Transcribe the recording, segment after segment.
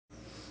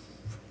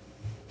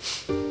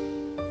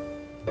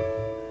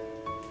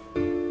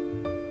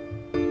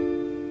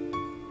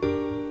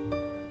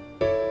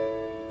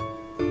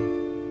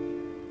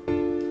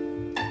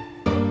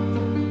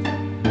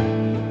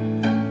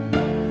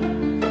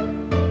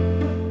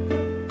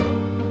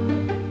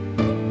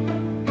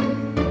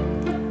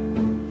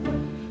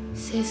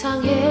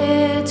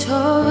세상에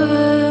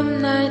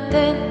처음 날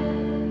땐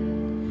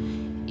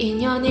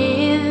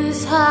인연인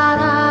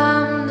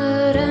사람들은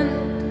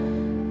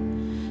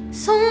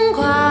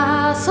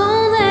손과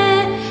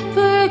손에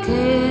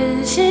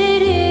붉은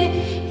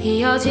실이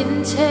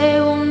이어진 채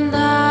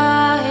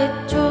온다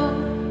했죠.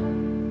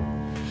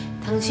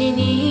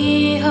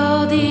 당신이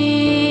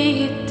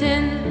어디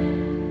있든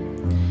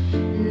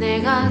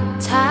내가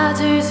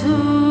찾을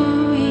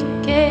수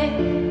있게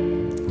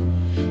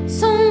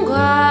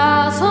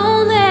손과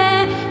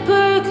손에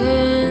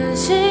붉은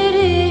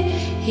실이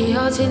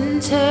이어진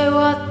채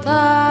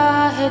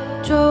왔다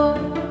했죠.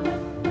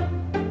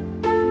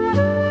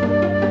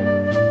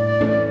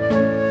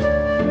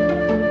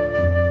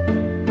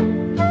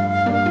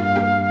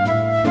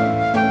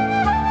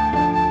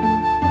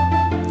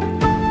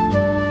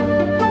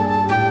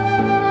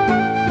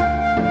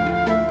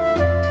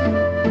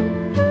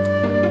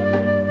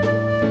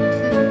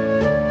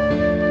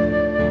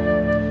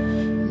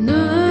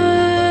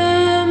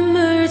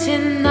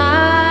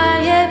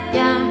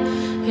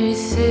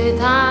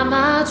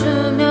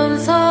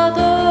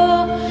 담아주면서도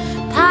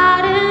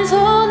다른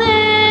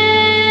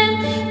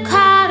손엔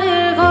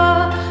칼을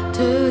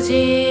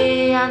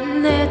거두지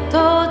않네.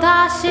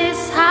 또다시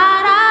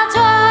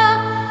사라져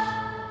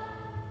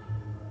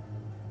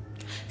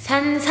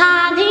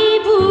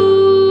산산이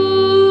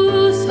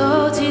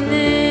부서지는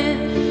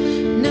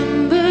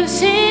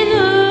눈부신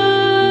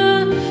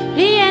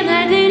우리의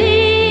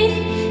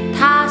날들이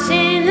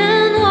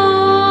다시는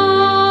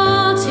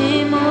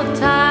오지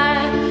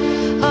못할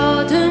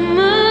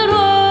어둠으로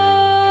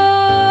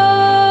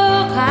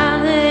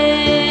가네.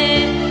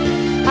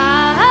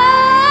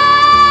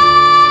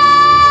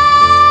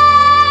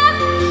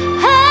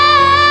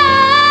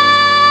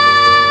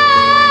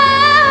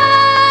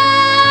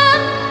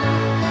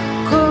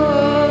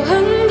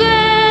 고운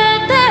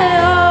그대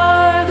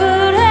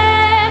얼굴에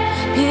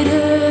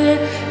비를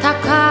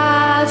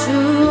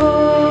닦아주오.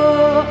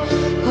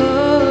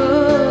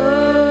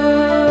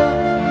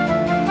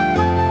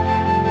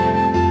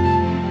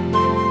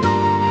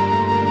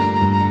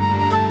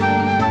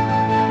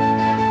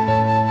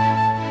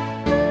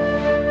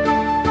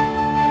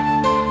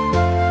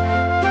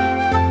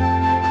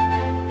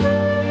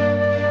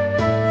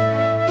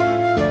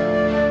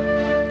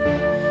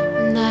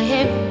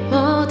 나의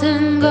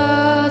모든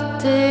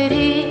것들이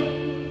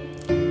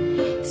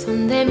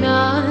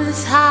손대면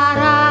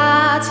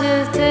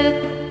사라질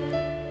듯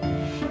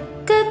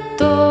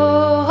끝도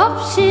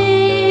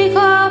없이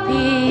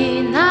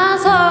겁이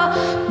나서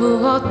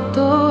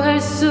무엇도 할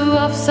수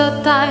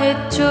없었다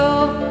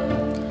했죠.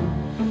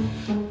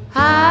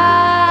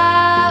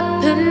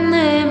 아픈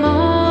내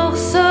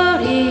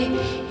목소리에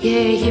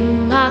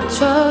힘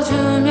맞춰주면서도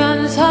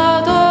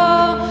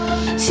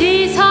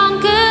시선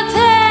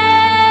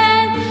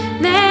끝엔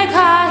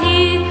내가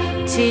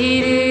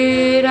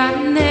있지를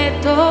않네.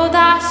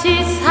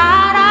 또다시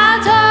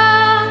사라져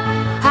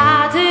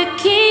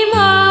아득히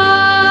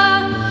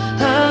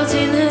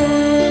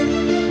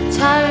멀어지는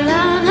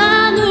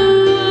찬란한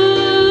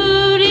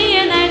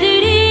우리의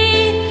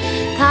날들이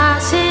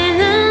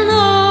다시는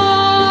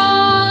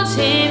오지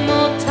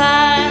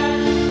못할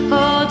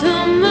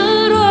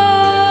어둠으로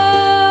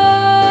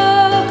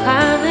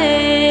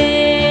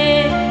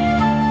가네.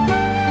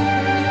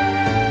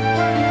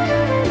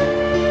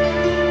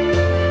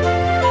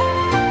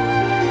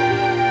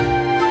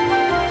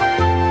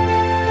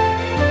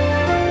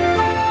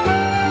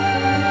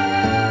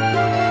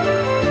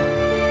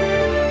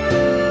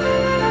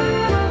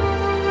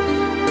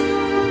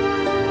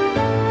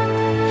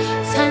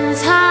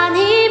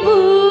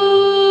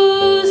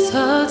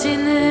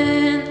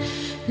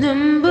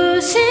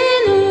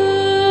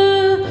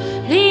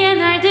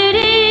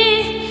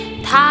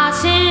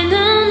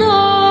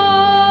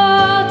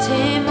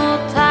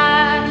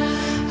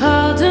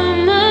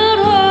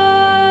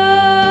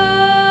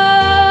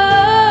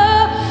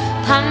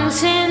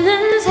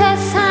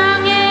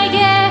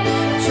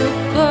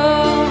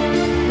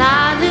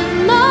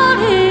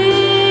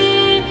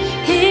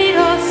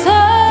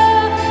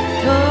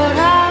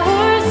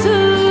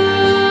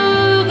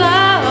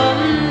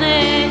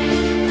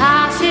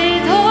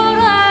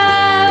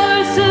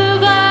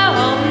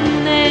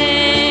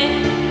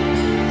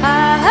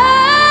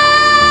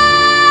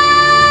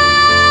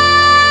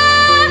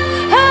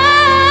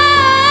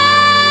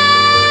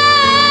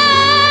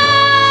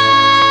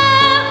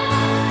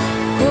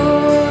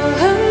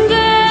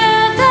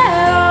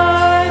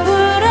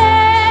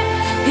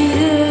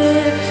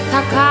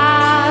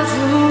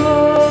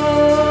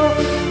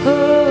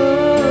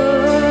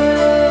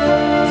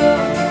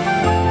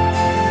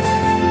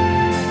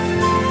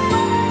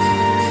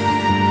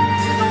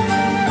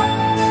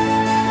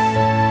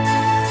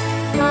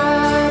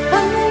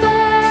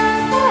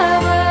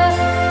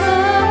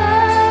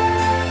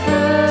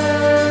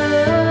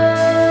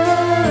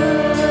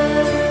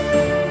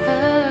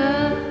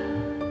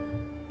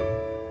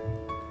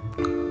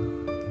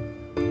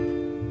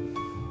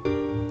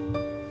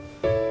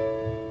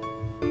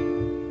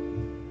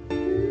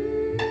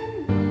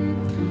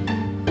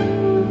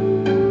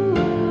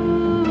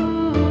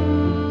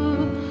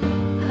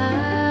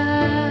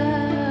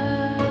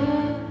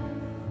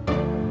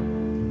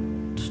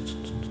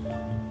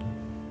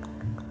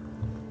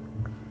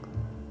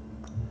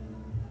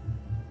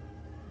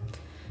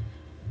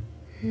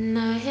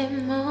 나의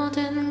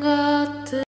모든 걸